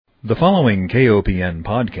The following KOPN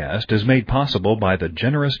podcast is made possible by the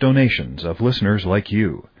generous donations of listeners like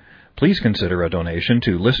you. Please consider a donation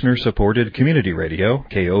to listener-supported community radio,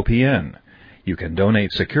 KOPN. You can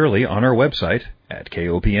donate securely on our website at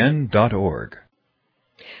kopn.org.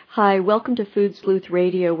 Hi, welcome to Food Sleuth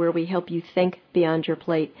Radio, where we help you think beyond your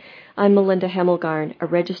plate. I'm Melinda Hemmelgarn, a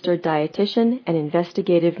registered dietitian and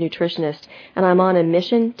investigative nutritionist, and I'm on a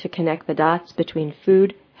mission to connect the dots between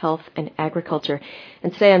food, health, and agriculture.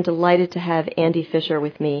 And today I'm delighted to have Andy Fisher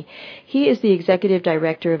with me. He is the executive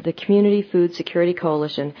director of the Community Food Security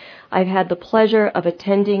Coalition. I've had the pleasure of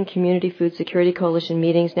attending Community Food Security Coalition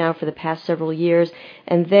meetings now for the past several years,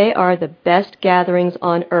 and they are the best gatherings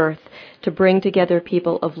on earth to bring together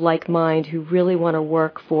people of like mind who really want to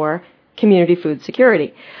work for community food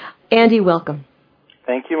security. Andy, welcome.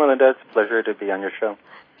 Thank you, Melinda. It's a pleasure to be on your show.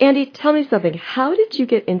 Andy, tell me something. How did you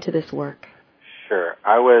get into this work? Sure.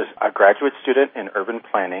 I was a graduate student in urban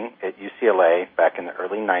planning at UCLA back in the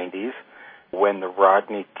early 90s when the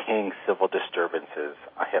Rodney King civil disturbances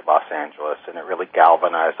hit Los Angeles, and it really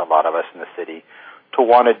galvanized a lot of us in the city to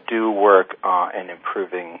want to do work in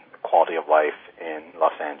improving the quality of life in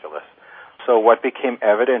Los Angeles. So what became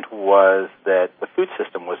evident was that the food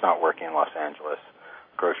system was not working in Los Angeles.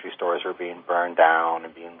 Grocery stores were being burned down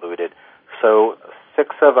and being looted. So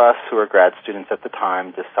 6 of us who were grad students at the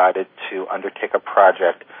time decided to undertake a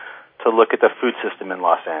project to look at the food system in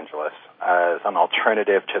Los Angeles as an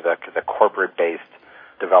alternative to the corporate-based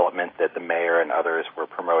development that the mayor and others were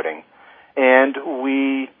promoting. And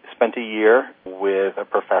we spent a year with a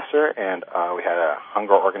professor, and we had a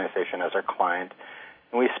hunger organization as our client.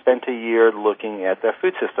 And we spent a year looking at the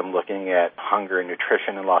food system, looking at hunger and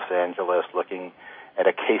nutrition in Los Angeles, looking at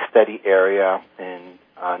a case study area in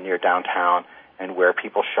near downtown and where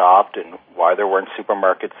people shopped and why there weren't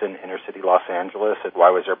supermarkets in inner city Los Angeles and why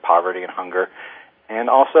was there poverty and hunger. And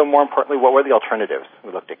also, more importantly, what were the alternatives?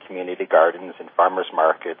 We looked at community gardens and farmers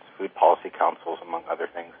markets, food policy councils, among other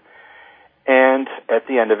things. And at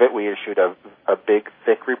the end of it, we issued a big,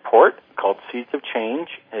 thick report called Seeds of Change.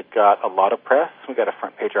 It got a lot of press. We got a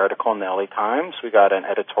front-page article in the LA Times. We got an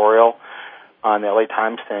editorial on the LA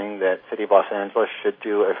Times saying that City of Los Angeles should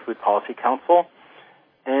do a food policy council.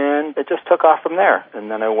 And it just took off from there.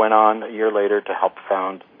 And then I went on a year later to help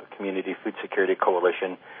found the Community Food Security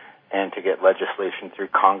Coalition and to get legislation through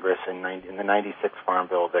Congress in the 96 Farm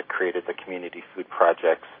Bill that created the Community Food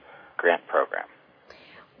Projects grant program.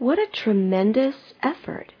 What a tremendous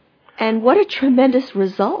effort. And what a tremendous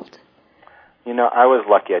result. You know, I was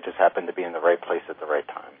lucky. I just happened to be in the right place at the right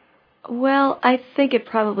time. Well, I think it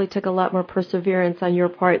probably took a lot more perseverance on your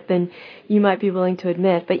part than you might be willing to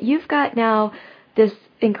admit. But you've got now this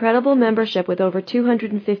incredible membership with over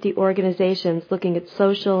 250 organizations looking at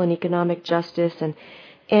social and economic justice and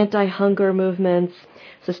anti-hunger movements,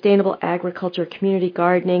 sustainable agriculture, community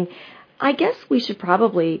gardening. I guess we should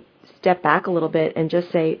probably step back a little bit and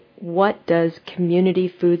just say, what does community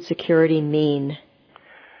food security mean?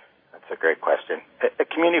 That's a great question.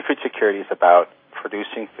 Community food security is about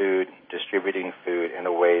producing food, distributing food in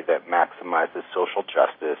a way that maximizes social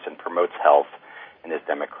justice and promotes health and is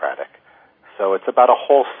democratic. So it's about a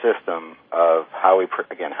whole system of how we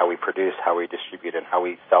produce, how we distribute, and how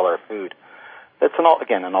we sell our food. That's an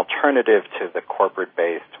alternative to the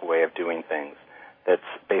corporate-based way of doing things. That's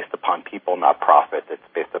based upon people, not profit. That's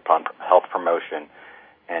based upon health promotion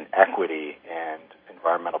and equity and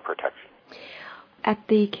environmental protection. At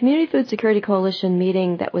the Community Food Security Coalition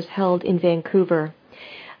meeting that was held in Vancouver,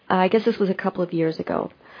 I guess this was a couple of years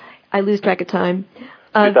ago. I lose track of time.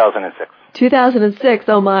 2006. 2006,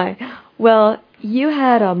 oh my. Well, you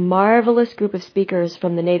had a marvelous group of speakers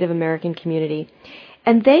from the Native American community,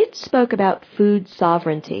 and they spoke about food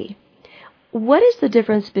sovereignty. What is the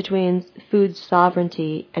difference between food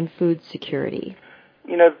sovereignty and food security?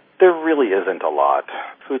 You know, there really isn't a lot.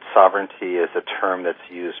 Food sovereignty is a term that's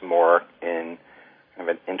used more in kind of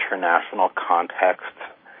an international context.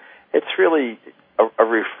 It's really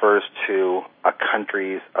refers to a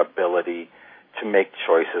country's ability to make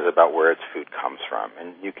choices about where its food comes from.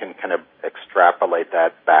 And you can kind of extrapolate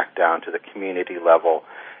that back down to the community level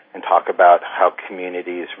and talk about how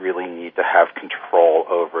communities really need to have control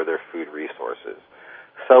over their food resources.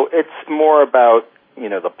 So it's more about, you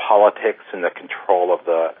know, the politics and the control of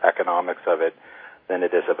the economics of it than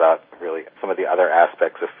it is about really some of the other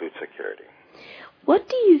aspects of food security. What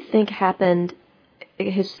do you think happened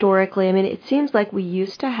historically? I mean, it seems like we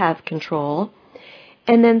used to have control,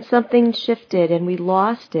 and then something shifted and we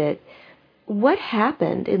lost it. What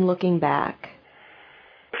happened in looking back?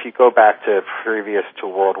 If you go back to previous to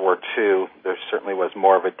World War II, there certainly was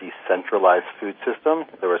more of a decentralized food system.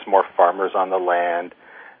 There was more farmers on the land.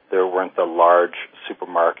 There weren't the large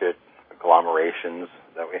supermarket agglomerations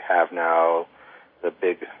that we have now. The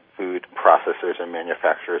big food processors and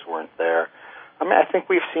manufacturers weren't there. I mean, I think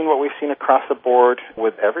we've seen what we've seen across the board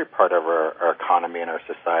with every part of our economy and our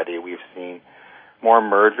society. We've seen more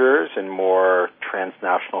mergers and more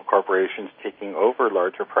transnational corporations taking over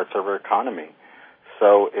larger parts of our economy.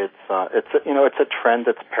 So it's a trend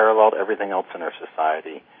that's paralleled everything else in our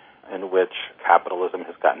society, in which capitalism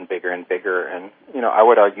has gotten bigger and bigger and, I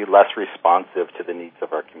would argue less responsive to the needs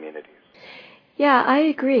of our communities. Yeah, I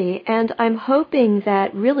agree. And I'm hoping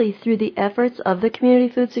that really through the efforts of the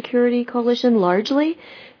Community Food Security Coalition largely,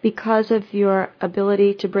 because of your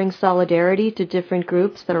ability to bring solidarity to different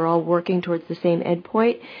groups that are all working towards the same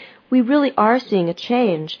endpoint, we really are seeing a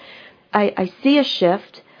change. I see a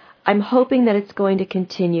shift. I'm hoping that it's going to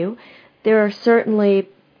continue. There are certainly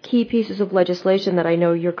key pieces of legislation that I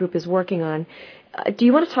know your group is working on. Do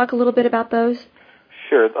you want to talk a little bit about those?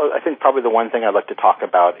 Sure. I think probably the one thing I'd like to talk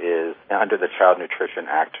about is under the Child Nutrition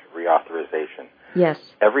Act reauthorization. Yes.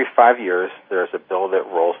 Every 5 years, there's a bill that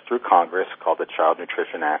rolls through Congress called the Child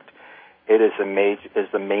Nutrition Act. It is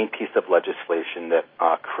the main piece of legislation that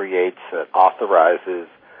authorizes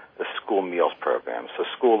the school meals program. So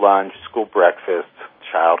school lunch, school breakfast,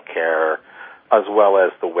 child care, as well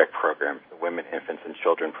as the WIC program, the Women, Infants, and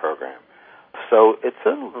Children program. So it's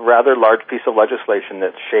a rather large piece of legislation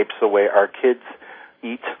that shapes the way our kids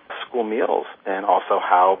eat school meals and also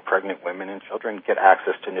how pregnant women and children get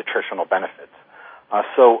access to nutritional benefits.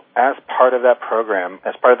 So as part of that program,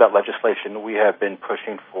 as part of that legislation, we have been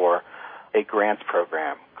pushing for a grants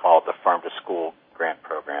program called the Farm to School Grant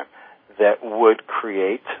Program that would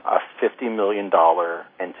create a $50 million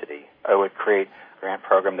entity. It would create a grant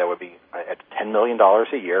program that would be at $10 million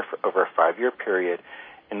a year for over a 5-year period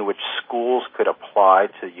in which schools could apply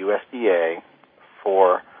to USDA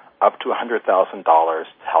for up to $100,000 to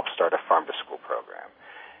help start a farm-to-school program.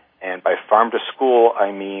 And by farm-to-school,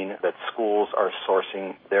 I mean that schools are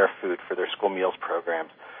sourcing their food for their school meals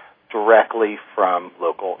programs directly from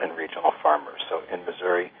local and regional farmers. So in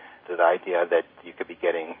Missouri, the idea that you could be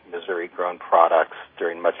getting Missouri-grown products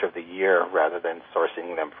during much of the year rather than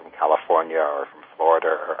sourcing them from California or from Florida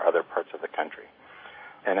or other parts of the country.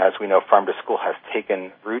 And as we know, farm-to-school has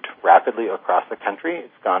taken root rapidly across the country.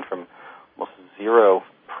 It's gone from almost zero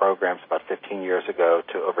programs about 15 years ago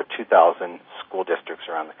to over 2,000 school districts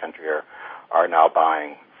around the country are now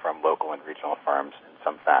buying from local and regional farms in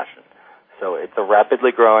some fashion. So it's a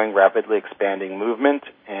rapidly growing, rapidly expanding movement,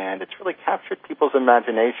 and it's really captured people's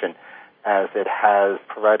imagination as it has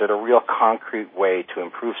provided a real concrete way to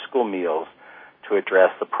improve school meals to address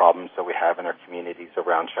the problems that we have in our communities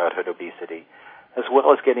around childhood obesity, as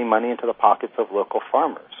well as getting money into the pockets of local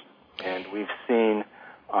farmers. And we've seen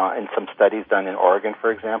in some studies done in Oregon,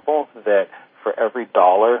 for example, that for every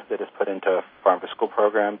dollar that is put into a farm-to-school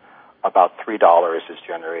program, about $3 is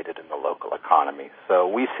generated in the local economy. So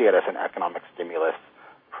we see it as an economic stimulus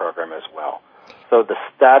program as well. So the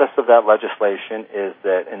status of that legislation is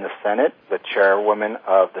that in the Senate, the chairwoman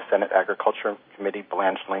of the Senate Agriculture Committee,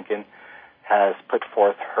 Blanche Lincoln, has put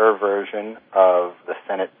forth her version of the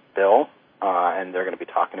Senate bill, and they're going to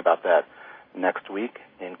be talking about that next week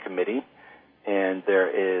in committee. And there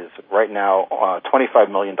is right now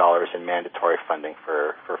 $25 million in mandatory funding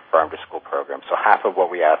for farm-to-school programs, so half of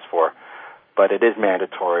what we asked for. But it is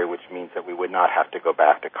mandatory, which means that we would not have to go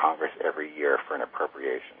back to Congress every year for an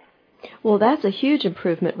appropriation. Well, that's a huge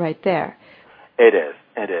improvement right there. It is.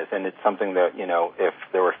 And it's something that, if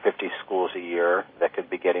there were 50 schools a year that could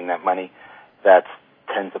be getting that money, that's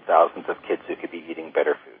tens of thousands of kids who could be eating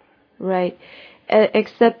better food. Right.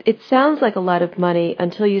 Except it sounds like a lot of money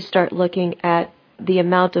until you start looking at the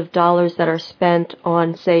amount of dollars that are spent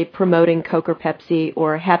on, say, promoting Coke or Pepsi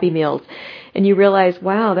or Happy Meals. And you realize,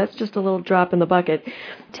 wow, that's just a little drop in the bucket.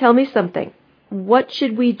 Tell me something. What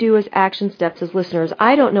should we do as action steps as listeners?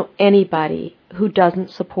 I don't know anybody who doesn't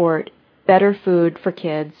support better food for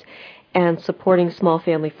kids and supporting small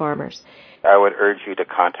family farmers. I would urge you to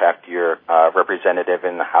contact your representative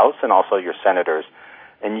in the House and also your senators.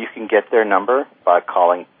 And you can get their number by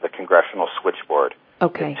calling the Congressional Switchboard.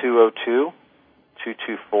 Okay. At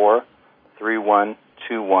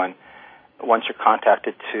 202-224-3121. Once you're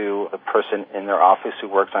contacted to a person in their office who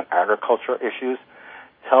works on agricultural issues,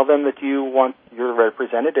 tell them that you want your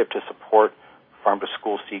representative to support Farm to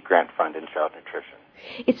School Seed Grant Fund and Child Nutrition.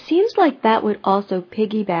 It seems like that would also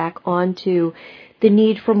piggyback onto the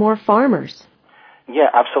need for more farmers.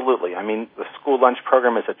 Yeah, absolutely. I mean, the school lunch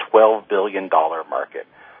program is a $12 billion market.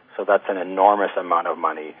 So that's an enormous amount of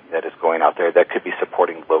money that is going out there that could be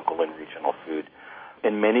supporting local and regional food.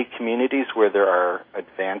 in many communities where there are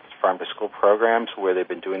advanced farm-to-school programs where they've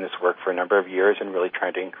been doing this work for a number of years and really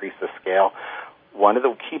trying to increase the scale, one of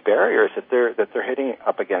the key barriers that they're hitting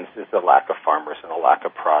up against is the lack of farmers and the lack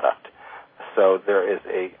of product. So there is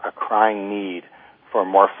a crying need for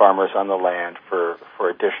more farmers on the land, for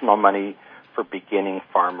additional money for beginning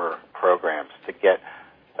farmer programs, to get,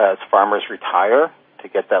 as farmers retire, to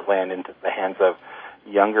get that land into the hands of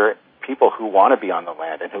younger people who want to be on the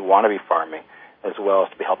land and who want to be farming, as well as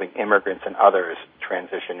to be helping immigrants and others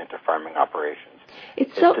transition into farming operations.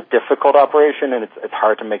 It's a difficult operation, and it's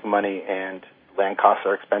hard to make money, and land costs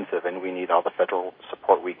are expensive, and we need all the federal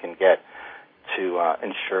support we can get to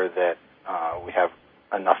ensure that we have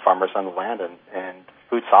enough farmers on the land and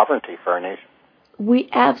food sovereignty for our nation. We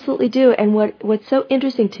absolutely do. And what's so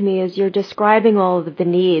interesting to me is you're describing all of the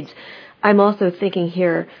needs. I'm also thinking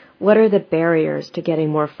here, what are the barriers to getting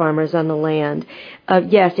more farmers on the land?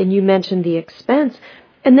 Yes, and you mentioned the expense.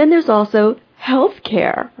 And then there's also health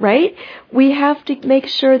care, right? We have to make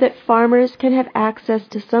sure that farmers can have access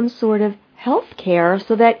to some sort of health care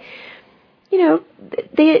so that,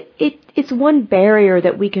 it's one barrier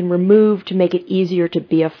that we can remove to make it easier to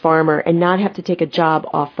be a farmer and not have to take a job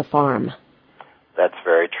off the farm. That's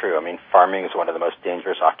very true. I mean, farming is one of the most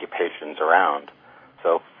dangerous occupations around.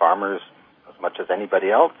 So farmers, as much as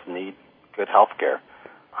anybody else, need good health care.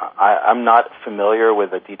 I'm not familiar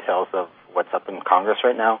with the details of what's up in Congress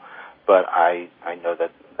right now, but I know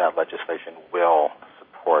that legislation will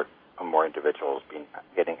support more individuals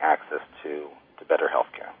getting access to better health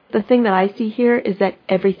care. The thing that I see here is that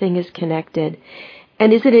everything is connected.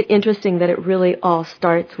 And isn't it interesting that it really all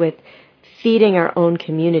starts with feeding our own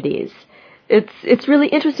communities? It's really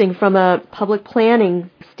interesting from a public planning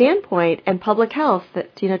standpoint and public health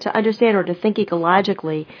that, to understand or to think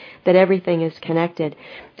ecologically that everything is connected.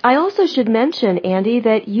 I also should mention, Andy,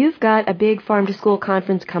 that you've got a big farm-to-school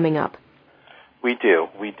conference coming up. We do.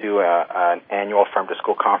 We do an annual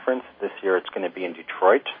farm-to-school conference. This year it's going to be in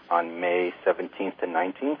Detroit on May 17th and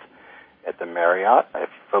 19th at the Marriott. If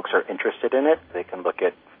folks are interested in it, they can look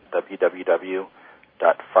at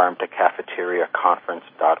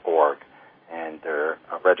www.farmtocafeteriaconference.org. And their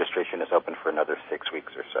registration is open for another 6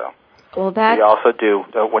 weeks or so. Well, we also do,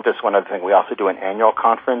 just one other thing, we also do an annual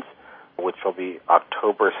conference, which will be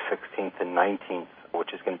October 16th and 19th,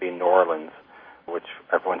 which is going to be in New Orleans, which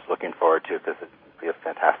everyone's looking forward to because it'll be a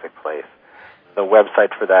fantastic place. The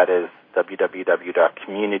website for that is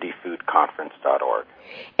www.communityfoodconference.org.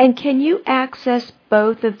 And can you access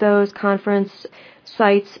both of those conference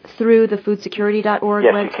sites through the foodsecurity.org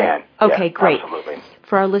website? Yes, you can. Okay, yes, great. Absolutely.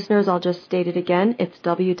 For our listeners, I'll just state it again. It's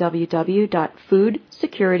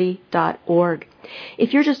www.foodsecurity.org.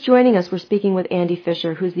 If you're just joining us, we're speaking with Andy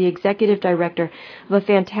Fisher, who's the executive director of a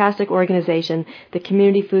fantastic organization, the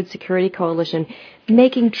Community Food Security Coalition,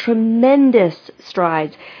 making tremendous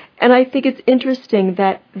strides. And I think it's interesting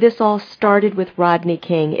that this all started with Rodney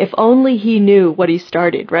King. If only he knew what he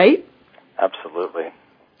started, right? Absolutely.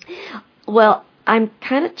 Well, I'm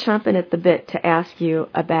kind of chomping at the bit to ask you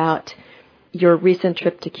about your recent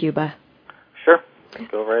trip to Cuba. Sure.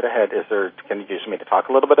 Go right ahead. Can you just me to talk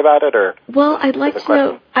a little bit about it, or? Well, I'd like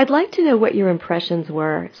to know what your impressions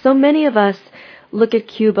were. So many of us look at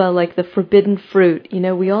Cuba like the forbidden fruit.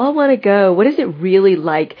 We all want to go. What is it really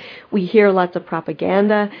like? We hear lots of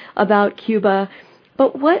propaganda about Cuba,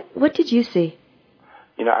 but what did you see?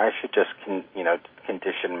 I should just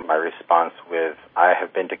condition my response with I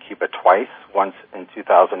have been to Cuba twice. Once in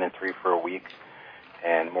 2003 for a week,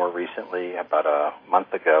 and more recently, about a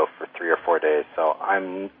month ago, for 3 or 4 days. So I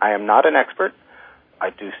am not an expert. I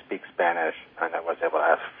do speak Spanish, and I was able to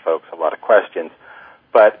ask folks a lot of questions.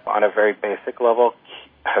 But on a very basic level,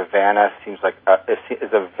 Havana seems like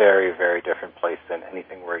is a very, very different place than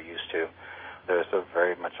anything we're used to. There's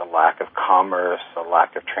very much a lack of commerce, a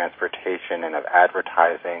lack of transportation, and of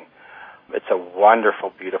advertising. It's a wonderful,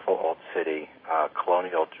 beautiful old city,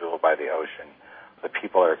 colonial jewel by the ocean. The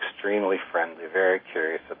people are extremely friendly, very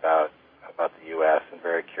curious about the U.S. and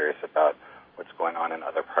very curious about what's going on in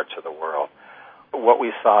other parts of the world. What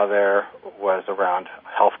we saw there was around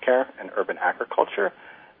healthcare and urban agriculture,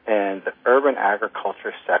 and the urban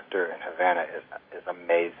agriculture sector in Havana is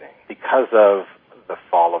amazing. Because of the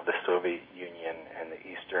fall of the Soviet Union and the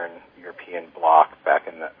Eastern European bloc back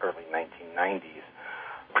in the early 1990s,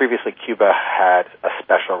 previously Cuba had a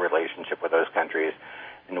special relationship with those countries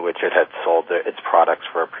in which it had sold its products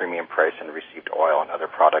for a premium price and received oil and other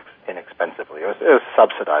products inexpensively. It was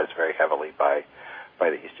subsidized very heavily by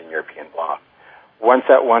the Eastern European bloc. once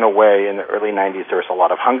that went away in the early 90s, there was a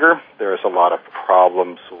lot of hunger. There was a lot of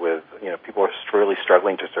problems with, people were really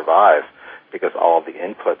struggling to survive because all of the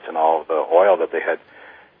inputs and all of the oil that they had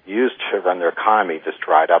used to run their economy just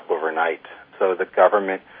dried up overnight. So the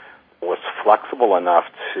government was flexible enough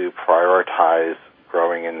to prioritize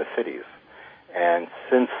growing in the cities. And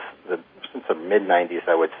since the mid-90s,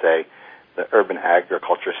 I would say, the urban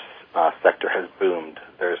agriculture sector has boomed.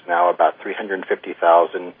 There's now about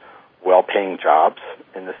 350,000 well-paying jobs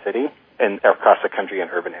in the city and across the country in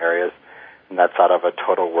urban areas, and that's out of a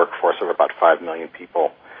total workforce of about 5 million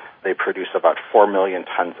people. They produce about 4 million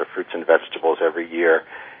tons of fruits and vegetables every year,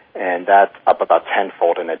 and that's up about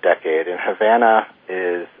tenfold in a decade. And Havana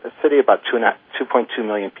is a city of about 2.2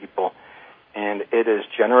 million people, and it is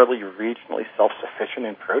generally regionally self-sufficient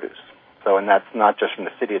in produce. So, and that's not just from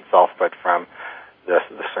the city itself, but from the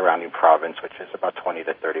surrounding province, which is about 20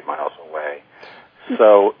 to 30 miles away.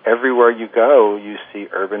 So everywhere you go, you see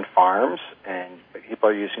urban farms, and people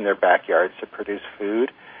are using their backyards to produce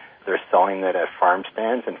food. They're selling it at farm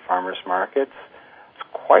stands and farmers markets. It's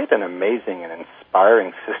quite an amazing and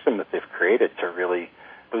inspiring system that they've created to really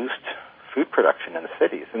boost food production in the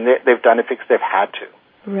cities. And they've done it because they've had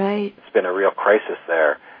to. Right. It's been a real crisis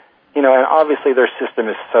there. And obviously their system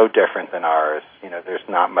is so different than ours. There's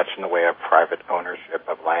not much in the way of private ownership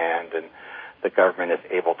of land, and the government is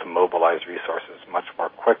able to mobilize resources much more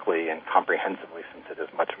quickly and comprehensively since it is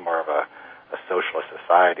much more of a socialist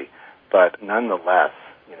society. But nonetheless,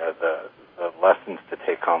 the lessons to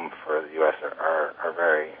take home for the U.S. are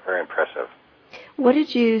very, very impressive. What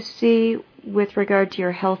did you see with regard to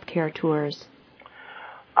your healthcare tours?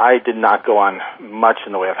 I did not go on much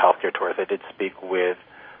in the way of healthcare tours. I did speak with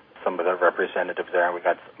some of the representatives there, and we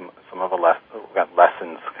got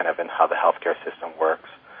lessons kind of in how the healthcare system works.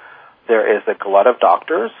 There is a glut of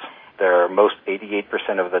doctors. Most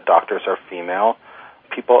 88% of the doctors are female.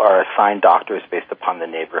 People are assigned doctors based upon the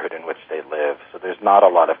neighborhood in which they live. So there's not a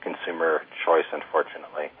lot of consumer choice,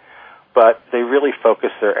 unfortunately. But they really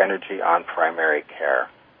focus their energy on primary care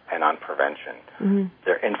and on prevention. Mm-hmm.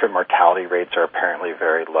 Their infant mortality rates are apparently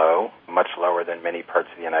very low, much lower than many parts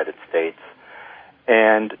of the United States.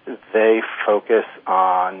 And they focus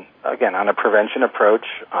on a prevention approach.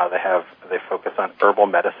 They focus on herbal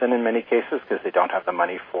medicine in many cases because they don't have the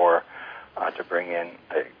money to bring in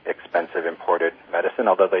expensive imported medicine,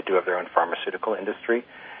 although they do have their own pharmaceutical industry.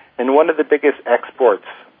 And one of the biggest exports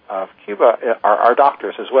of Cuba are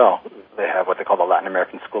doctors as well. They have what they call the Latin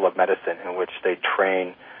American School of Medicine, in which they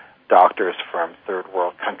train doctors from third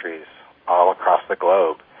world countries all across the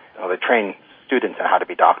globe. They train students on how to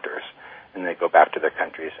be doctors, and they go back to their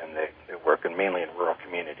countries and they work mainly in rural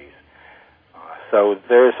communities. So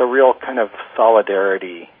there's a real kind of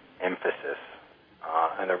solidarity emphasis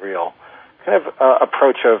and a real kind of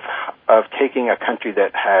approach of taking a country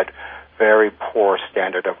that had very poor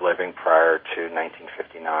standard of living prior to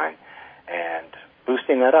 1959 and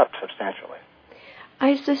boosting that up substantially.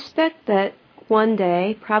 I suspect that one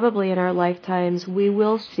day, probably in our lifetimes, we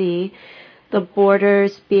will see the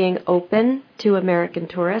borders being open to American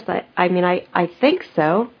tourists. I think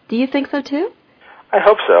so. Do you think so too? I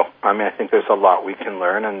hope so. I think there's a lot we can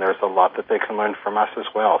learn, and there's a lot that they can learn from us as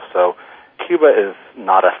well. So Cuba is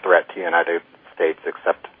not a threat to the United States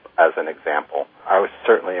except as an example. I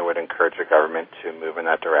would encourage the government to move in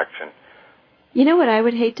that direction. You know what I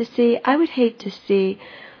would hate to see? I would hate to see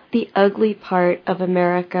the ugly part of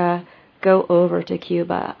America go over to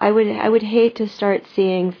Cuba. I would hate to start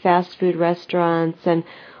seeing fast food restaurants and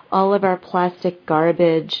all of our plastic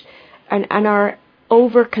garbage and our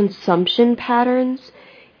overconsumption patterns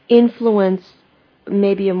influence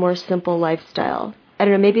maybe a more simple lifestyle. I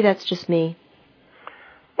don't know, maybe that's just me.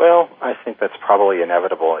 Well, I think that's probably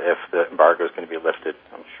inevitable if the embargo is going to be lifted.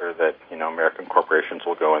 I'm sure that, American corporations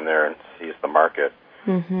will go in there and seize the market.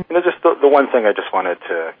 Mm-hmm. Just the one thing I just wanted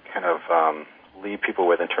to kind of leave people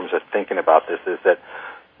with in terms of thinking about this is that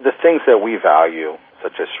the things that we value,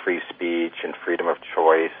 such as free speech and freedom of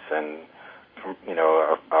choice and,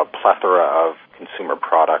 a plethora of consumer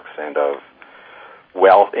products and of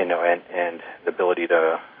wealth, and the ability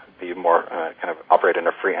to be more kind of operate in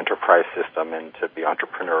a free enterprise system and to be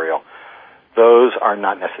entrepreneurial, those are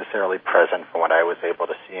not necessarily present from what I was able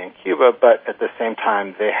to see in Cuba, but at the same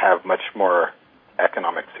time, they have much more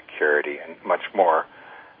economic security and much more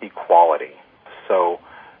equality. So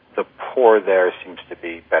the poor there seems to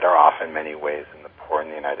be better off in many ways than the poor in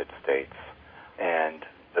the United States. And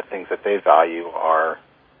the things that they value are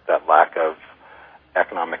that lack of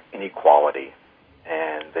economic inequality,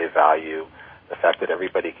 and they value the fact that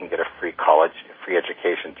everybody can get a free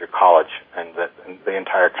education through college, and that the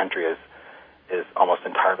entire country is is almost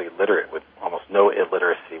entirely literate with almost no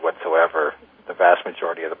illiteracy whatsoever. The vast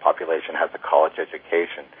majority of the population has a college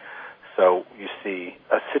education. So you see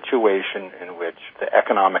a situation in which the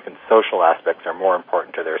economic and social aspects are more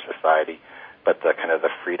important to their society, but the kind of the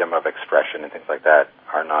freedom of expression and things like that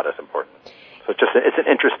are not as important. So it's an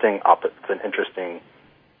interesting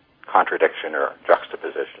contradiction or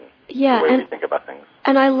juxtaposition. Yeah, the way we think about things.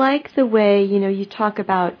 And I like the way, you talk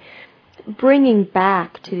about bringing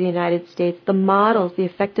back to the United States the models, the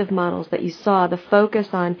effective models that you saw, the focus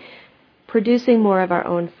on producing more of our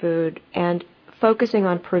own food and focusing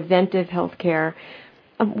on preventive health care.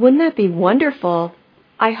 Wouldn't that be wonderful?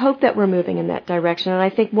 I hope that we're moving in that direction, and I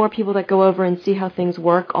think more people that go over and see how things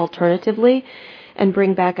work alternatively and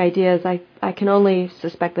bring back ideas, I can only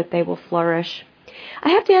suspect that they will flourish. I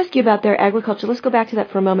have to ask you about their agriculture. Let's go back to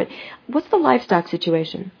that for a moment. What's the livestock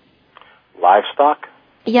situation? Livestock?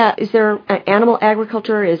 Yeah, is there animal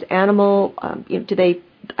agriculture? Is animal,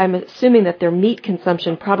 I'm assuming that their meat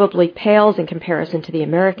consumption probably pales in comparison to the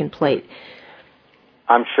American plate.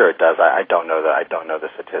 I'm sure it does. I don't know that. I don't know the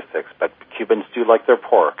statistics, but Cubans do like their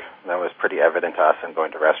pork. That was pretty evident to us in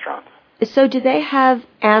going to restaurants. So do they have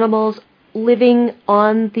animals living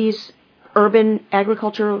on these urban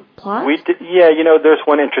agricultural plots? We did, there's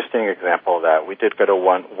one interesting example of that. We did go to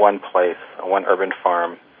one place, one urban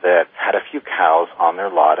farm that had a few cows on their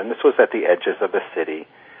lot, and this was at the edges of the city,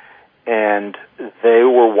 and they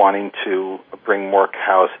were wanting to bring more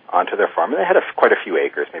cows onto their farm. And they had quite a few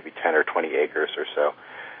acres, maybe 10 or 20 acres or so.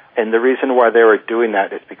 And the reason why they were doing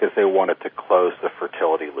that is because they wanted to close the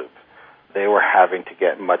fertility loop. They were having to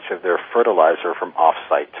get much of their fertilizer from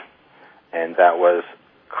off-site, and that was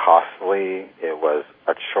costly, it was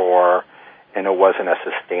a chore, and it wasn't as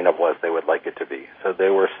sustainable as they would like it to be. So they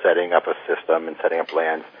were setting up a system and setting up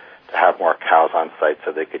lands to have more cows on site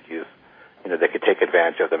so they could use, they could take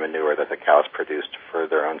advantage of the manure that the cows produced for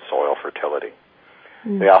their own soil fertility.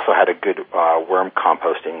 Mm. They also had a good worm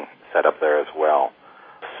composting set up there as well.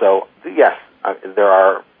 So, yes, there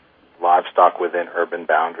are livestock within urban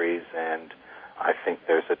boundaries, and I think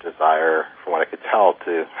there's a desire, from what I could tell,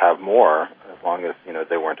 to have more, as long as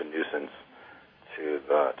they weren't a nuisance to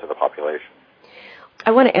the population.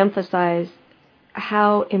 I want to emphasize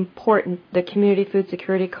how important the Community Food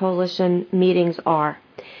Security Coalition meetings are.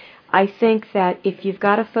 I think that if you've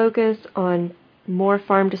got to focus on more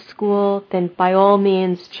farm to school, then by all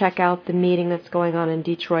means check out the meeting that's going on in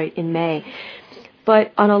Detroit in May.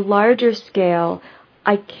 But on a larger scale,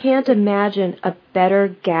 I can't imagine a better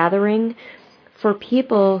gathering for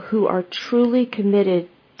people who are truly committed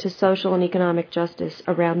to social and economic justice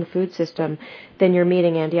around the food system than your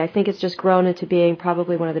meeting, Andy. I think it's just grown into being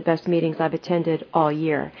probably one of the best meetings I've attended all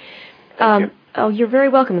year. Thank you. Oh, you're very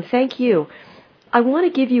welcome. Thank you. I want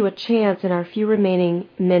to give you a chance in our few remaining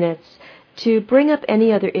minutes to bring up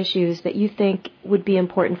any other issues that you think would be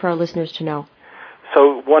important for our listeners to know.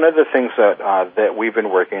 So one of the things that we've been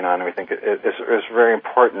working on, and we think is very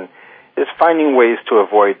important, is finding ways to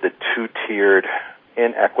avoid the two-tiered,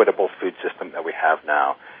 inequitable food system that we have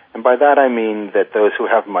now. And by that I mean that those who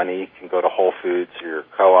have money can go to Whole Foods or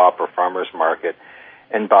co-op or farmer's market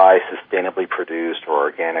and buy sustainably produced or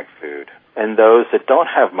organic food. And those that don't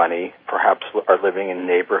have money perhaps are living in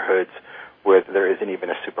neighborhoods where there isn't even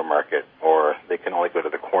a supermarket, or they can only go to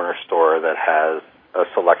the corner store that has a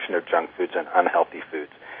selection of junk foods and unhealthy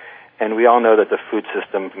foods. And we all know that the food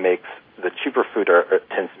system makes the cheaper food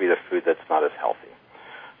tends to be the food that's not as healthy.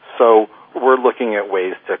 So we're looking at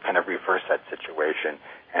ways to kind of reverse that situation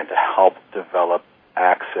and to help develop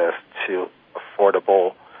access to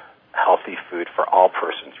affordable, healthy food for all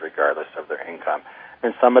persons, regardless of their income.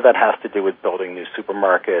 And some of that has to do with building new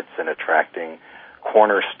supermarkets and attracting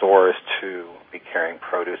corner stores to be carrying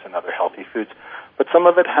produce and other healthy foods. But some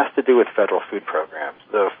of it has to do with federal food programs.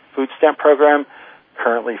 The food stamp program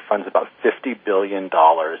currently funds about $50 billion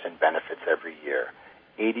in benefits every year.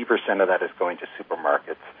 80% of that is going to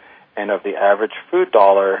supermarkets. And of the average food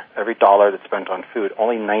dollar, every dollar that's spent on food,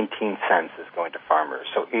 only 19 cents is going to farmers.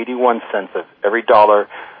 So 81 cents of every dollar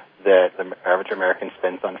that the average American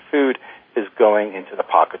spends on food is going into the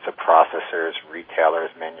pockets of processors, retailers,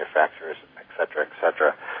 manufacturers, et cetera, et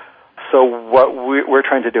cetera. So what we're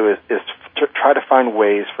trying to do is to try to find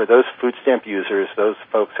ways for those food stamp users, those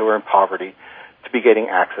folks who are in poverty, to be getting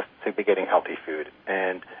access, to be getting healthy food.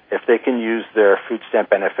 And if they can use their food stamp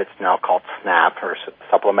benefits, now called SNAP, or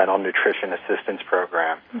Supplemental Nutrition Assistance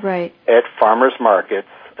Program, right, at farmers markets,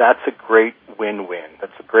 that's a great win-win.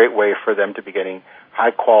 That's a great way for them to be getting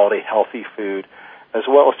high-quality, healthy food, as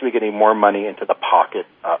well as to be getting more money into the pockets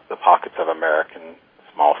of American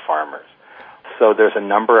small farmers. so there's a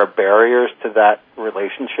number of barriers to that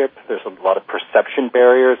relationship. There's a lot of perception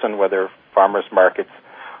barriers on whether farmers markets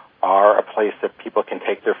are a place that people can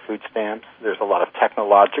take their food stamps. There's a lot of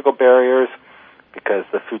technological barriers because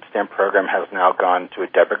the food stamp program has now gone to a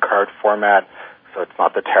debit card format. So it's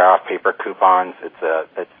not the tear-off paper coupons. It's a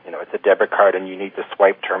debit card, and you need the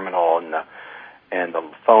swipe terminal and the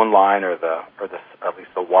phone line or at least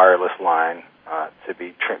the wireless line to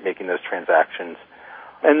be making those transactions.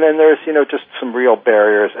 And then there's just some real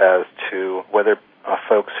barriers as to whether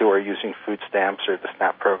folks who are using food stamps or the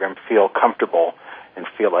SNAP program feel comfortable and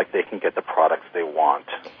feel like they can get the products they want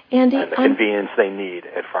Andy, and the convenience they need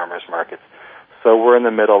at farmers markets. So we're in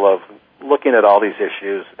the middle of looking at all these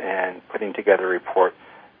issues and putting together a report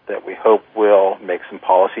that we hope will make some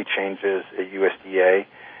policy changes at USDA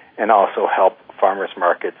and also help farmers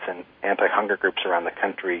markets and anti-hunger groups around the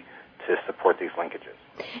country to support these linkages.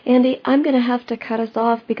 Andy, I'm going to have to cut us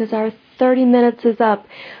off because our 30 minutes is up.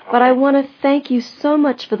 But I want to thank you so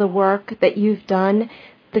much for the work that you've done.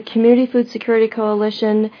 The Community Food Security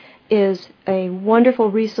Coalition is a wonderful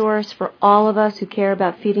resource for all of us who care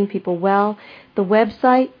about feeding people well. The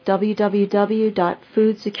website,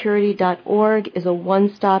 www.foodsecurity.org, is a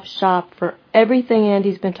one-stop shop for everything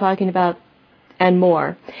Andy's been talking about and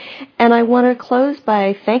more. And I want to close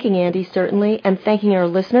by thanking Andy, certainly, and thanking our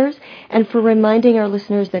listeners, and for reminding our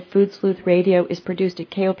listeners that Food Sleuth Radio is produced at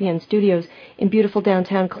KOPN Studios in beautiful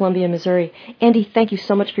downtown Columbia, Missouri. Andy, thank you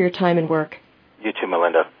so much for your time and work. You too,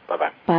 Melinda. Bye-bye. Bye.